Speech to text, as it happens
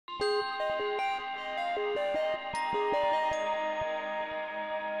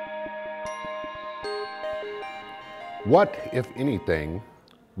What, if anything,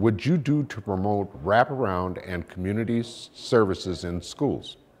 would you do to promote wraparound and community services in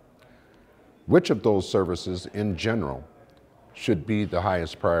schools? Which of those services in general should be the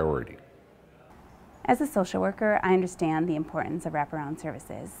highest priority? As a social worker, I understand the importance of wraparound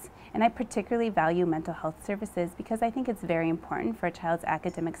services, and I particularly value mental health services because I think it's very important for a child's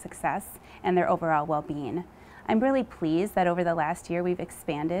academic success and their overall well-being. I'm really pleased that over the last year we've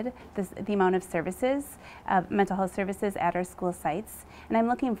expanded the amount of services, mental health services at our school sites, and I'm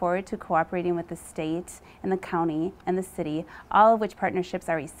looking forward to cooperating with the state and the county and the city, all of which partnerships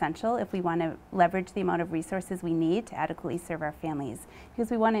are essential if we want to leverage the amount of resources we need to adequately serve our families, because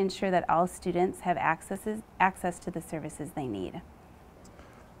we want to ensure that all students have access to the services they need.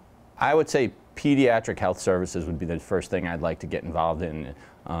 I would say pediatric health services would be the first thing I'd like to get involved in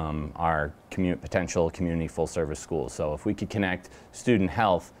our potential community full-service schools. So if we could connect student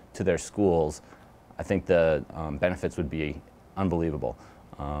health to their schools, I think the benefits would be unbelievable.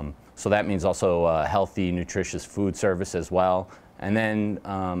 So that means also healthy, nutritious food service as well. And then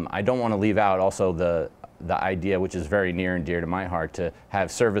I don't want to leave out also the idea, which is very near and dear to my heart, to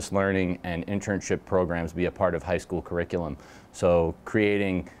have service learning and internship programs be a part of high school curriculum. So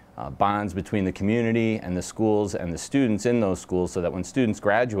creating bonds between the community and the schools and the students in those schools so that when students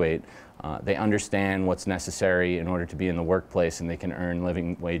graduate, they understand what's necessary in order to be in the workplace and they can earn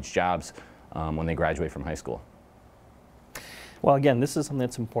living wage jobs when they graduate from high school. Well, again, this is something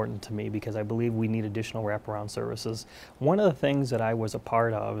that's important to me because I believe we need additional wraparound services. One of the things that I was a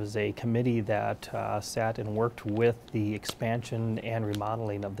part of is a committee that sat and worked with the expansion and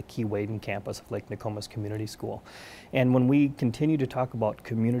remodeling of the Key Waden campus of Lake Nokomis Community School. And when we continued to talk about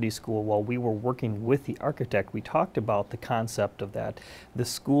community school, while we were working with the architect, we talked about the concept of that the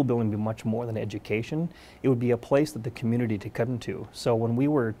school building be much more than education. It would be a place that the community to come to. So when we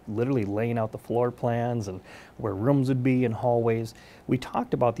were literally laying out the floor plans and where rooms would be and hallways, we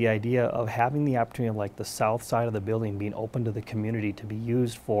talked about the idea of having the opportunity of like the south side of the building being open to the community to be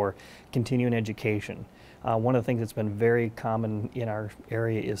used for continuing education. One of the things that's been very common in our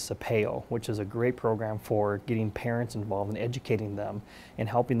area is SAPEO, which is a great program for getting parents involved and educating them and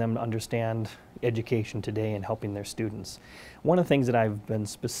helping them understand education today and helping their students. One of the things that I've been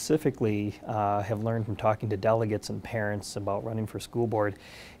specifically have learned from talking to delegates and parents about running for school board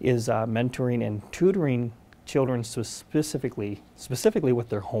is mentoring and tutoring children specifically with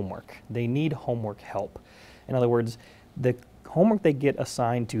their homework. They need homework help. In other words, the homework they get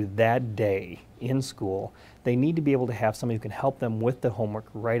assigned to that day in school, they need to be able to have somebody who can help them with the homework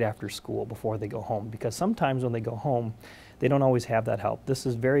right after school before they go home, because sometimes when they go home they don't always have that help. This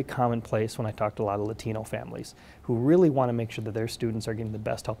is very commonplace when I talk to a lot of Latino families who really want to make sure that their students are getting the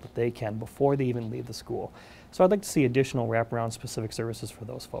best help that they can before they even leave the school. So I'd like to see additional wraparound specific services for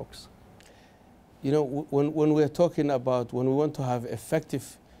those folks. You know, when we're talking about when we want to have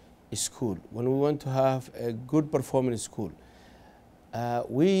effective school, when we want to have a good performing school,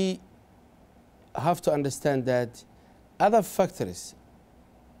 we have to understand that other factors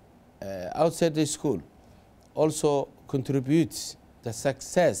outside the school also contributes the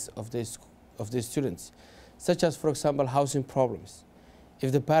success of the students, such as, for example, housing problems.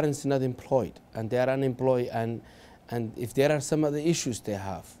 If the parents are not employed and they are unemployed, and if there are some other issues they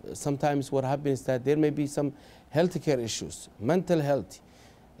have, sometimes what happens is that there may be some healthcare issues, mental health,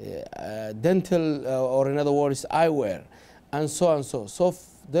 dental, or in other words, eyewear, and so on. So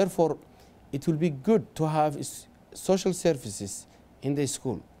therefore, it will be good to have social services in the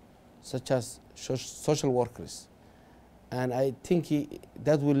school, such as social workers. And I think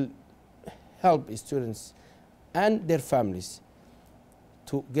that will help students and their families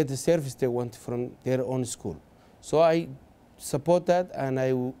to get the service they want from their own school. So I support that, and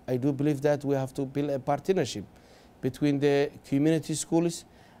I do believe that we have to build a partnership between the community schools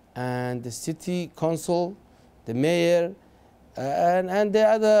and the city council, the mayor, and the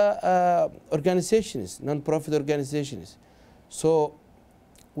other organizations, non-profit organizations. So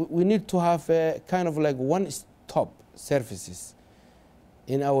we need to have a kind of like one-stop services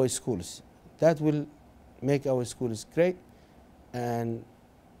in our schools. That will make our schools great, and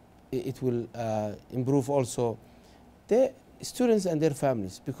it will improve also the students and their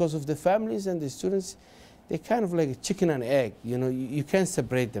families, because of the families and the students, they're kind of like a chicken and egg. You know, you can't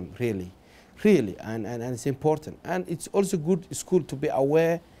separate them really, and it's important. And it's also good school to be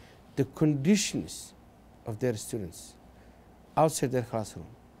aware the conditions of their students outside their classroom.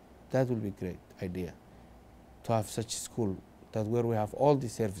 That will be a great idea, to have such a school that where we have all the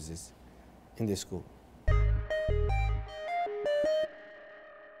services in the school.